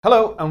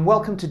Hello and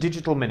welcome to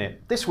Digital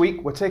Minute. This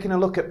week we're taking a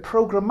look at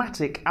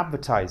programmatic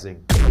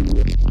advertising.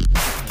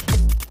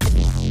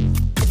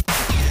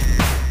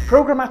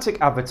 Programmatic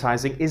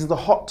advertising is the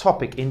hot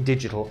topic in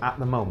digital at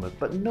the moment,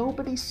 but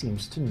nobody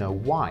seems to know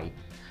why.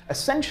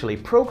 Essentially,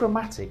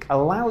 programmatic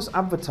allows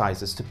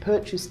advertisers to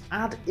purchase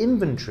ad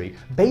inventory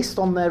based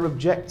on their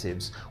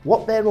objectives,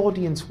 what their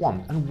audience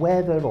want, and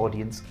where their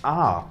audience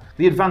are.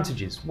 The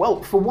advantages?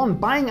 Well, for one,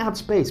 buying ad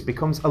space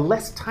becomes a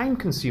less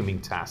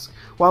time-consuming task,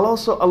 while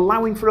also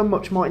allowing for a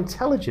much more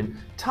intelligent,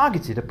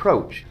 targeted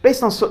approach.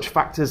 Based on such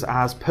factors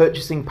as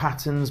purchasing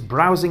patterns,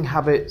 browsing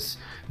habits,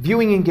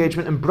 viewing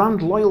engagement, and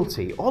brand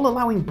loyalty, all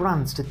allowing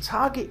brands to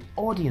target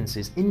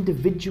audiences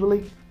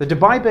individually. The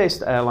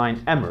Dubai-based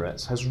airline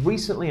Emirates has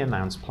recently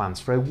announced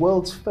plans for a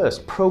world's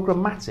first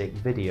programmatic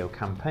video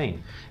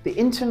campaign. The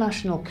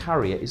international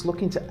carrier is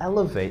looking to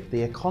elevate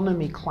the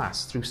economy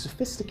class through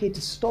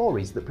sophisticated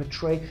stories that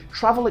portray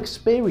travel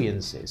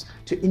experiences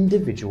to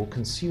individual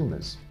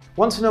consumers.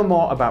 Want to know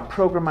more about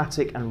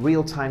programmatic and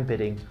real-time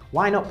bidding?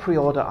 Why not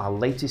pre-order our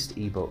latest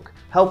ebook,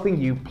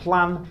 helping you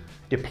plan,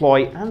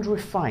 deploy and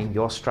refine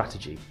your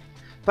strategy.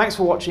 Thanks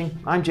for watching.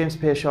 I'm James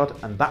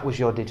Pearshod and that was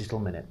your Digital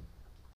Minute.